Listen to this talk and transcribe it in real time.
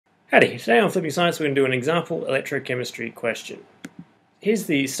Howdy, today on Flipping Science we're going to do an example electrochemistry question. Here's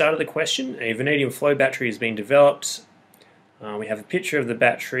the start of the question. A vanadium flow battery has been developed. We have a picture of the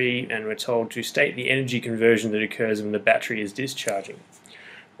battery and we're told to state the energy conversion that occurs when the battery is discharging.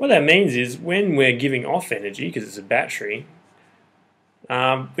 What that means is when we're giving off energy, because it's a battery,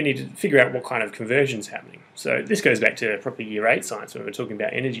 we need to figure out what kind of conversion is happening. So this goes back to proper Year 8 science when we're talking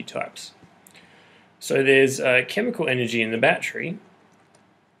about energy types. So there's chemical energy in the battery,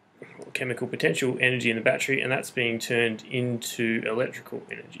 or chemical potential energy in the battery, and that's being turned into electrical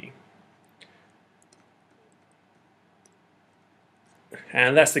energy.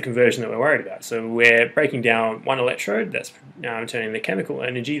 And that's the conversion that we're worried about. So we're breaking down one electrode, that's turning the chemical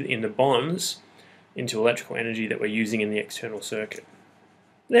energy in the bonds into electrical energy that we're using in the external circuit.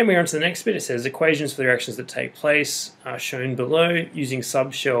 Then we're on to the next bit. It says equations for the reactions that take place are shown below using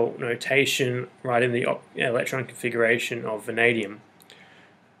subshell notation right in the electron configuration of vanadium.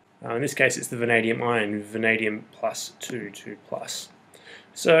 In this case it's the vanadium ion, vanadium plus 2, 2 plus.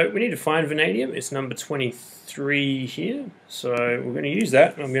 So we need to find vanadium. It's number 23 here. So we're going to use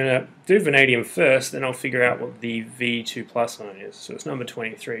that. I'm going to do vanadium first, then I'll figure out what the V2 plus ion is. So it's number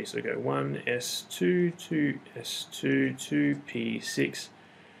 23. So we go 1s2, 2s2, 2p6,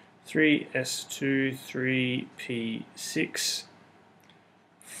 3s2, 3p6,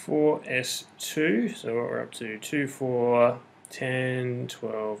 4s2. So what we're up to 2, 4, 10,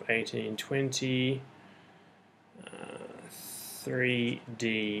 12, 18, 20,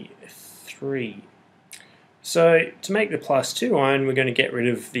 3d3. So to make the plus 2 ion, we're going to get rid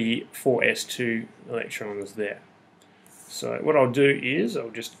of the 4s2 electrons there. So what I'll do is I'll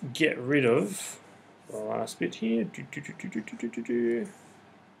just get rid of the last bit here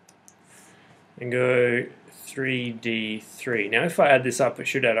and go 3d3. Now if I add this up, it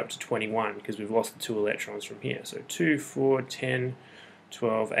should add up to 21 because we've lost the 2 electrons from here. So 2, 4, 10,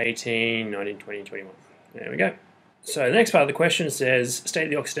 12, 18, 19, 20, 21. There we go. So the next part of the question says, state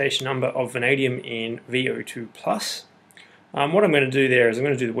the oxidation number of vanadium in VO2+. What I'm going to do there is I'm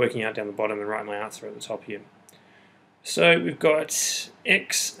going to do the working out down the bottom and write my answer at the top here. So we've got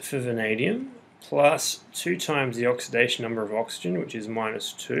X for vanadium plus 2 times the oxidation number of oxygen, which is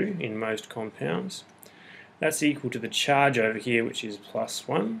 -2 in most compounds. That's equal to the charge over here, which is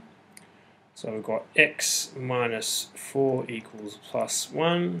 +1. So we've got X minus 4 equals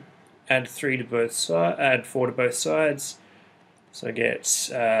 +1. Add 3 to both sides. Add 4 to both sides. So I get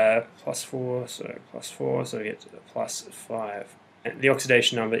 +4. So +4. So I get +5. And the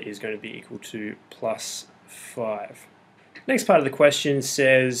oxidation number is going to be equal to +5. Next part of the question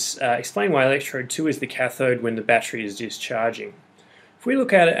says, explain why electrode 2 is the cathode when the battery is discharging. If we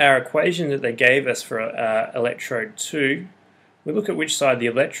look at our equation that they gave us for electrode 2, we look at which side the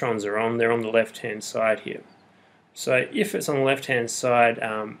electrons are on. They're on the left-hand side here. So if it's on the left-hand side,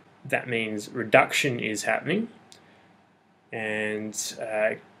 that means reduction is happening, and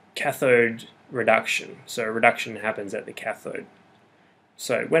cathode reduction. So reduction happens at the cathode.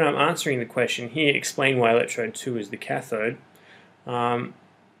 So when I'm answering the question here, explain why electrode 2 is the cathode,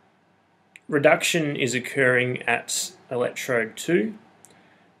 reduction is occurring at electrode 2,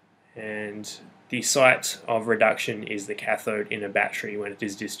 and the site of reduction is the cathode in a battery when it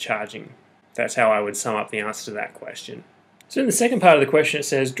is discharging. That's how I would sum up the answer to that question. So in the second part of the question it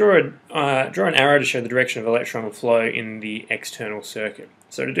says, draw an arrow to show the direction of electron flow in the external circuit.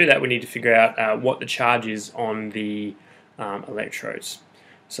 So to do that we need to figure out what the charge is on the electrodes.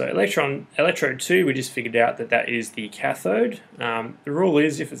 So electrode 2, we just figured out that that is the cathode. The rule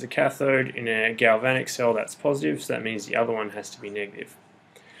is if it's a cathode in a galvanic cell, that's positive, so that means the other one has to be negative.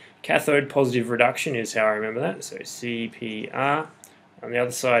 Cathode positive reduction is how I remember that, so CPR. On the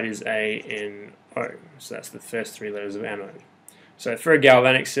other side is ANO, so that's the first 3 letters of anode. So for a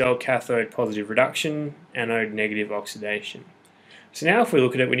galvanic cell, cathode positive reduction, anode negative oxidation. So now if we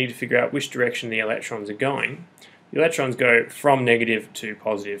look at it, we need to figure out which direction the electrons are going. The electrons go from negative to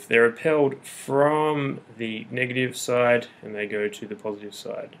positive. They're repelled from the negative side and they go to the positive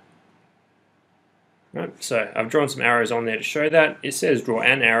side. Right, so I've drawn some arrows on there to show that. It says draw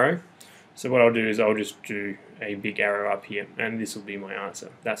an arrow. So what I'll do is I'll just do a big arrow up here and this will be my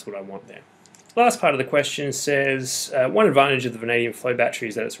answer. That's what I want there. Last part of the question says, one advantage of the vanadium flow battery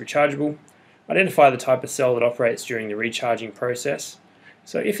is that it's rechargeable. Identify the type of cell that operates during the recharging process.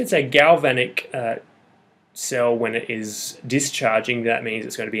 So if it's a galvanic cell when it is discharging, that means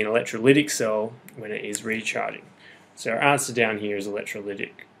it's going to be an electrolytic cell when it is recharging. So our answer down here is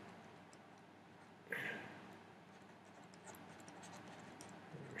electrolytic.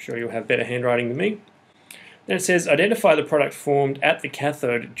 I'm sure you'll have better handwriting than me. Then it says identify the product formed at the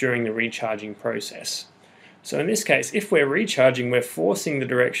cathode during the recharging process. So in this case, if we're recharging, we're forcing the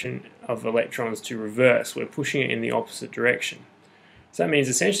direction of electrons to reverse. We're pushing it in the opposite direction. So that means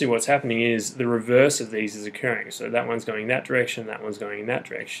essentially what's happening is the reverse of these is occurring. So that one's going that direction, that one's going in that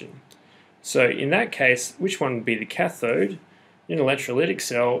direction. So in that case, which one would be the cathode? In an electrolytic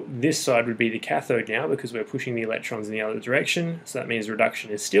cell, this side would be the cathode now because we're pushing the electrons in the other direction. So that means reduction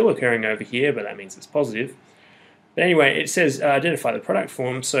is still occurring over here, but that means it's positive. But anyway, it says identify the product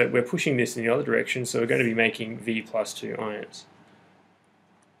form, so we're pushing this in the other direction, so we're going to be making V+2 ions.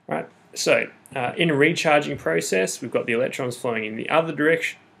 Right. So in a recharging process, we've got the electrons flowing in the other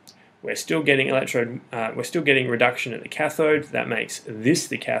direction. We're still getting reduction at the cathode. That makes this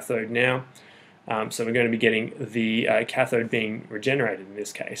the cathode now. So we're going to be getting the cathode being regenerated in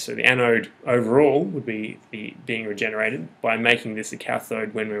this case. So the anode overall would be being regenerated by making this a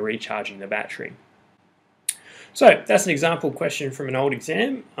cathode when we're recharging the battery. So that's an example question from an old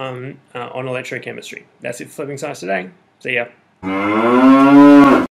exam on electrochemistry. That's it for Flipping Science today. See ya.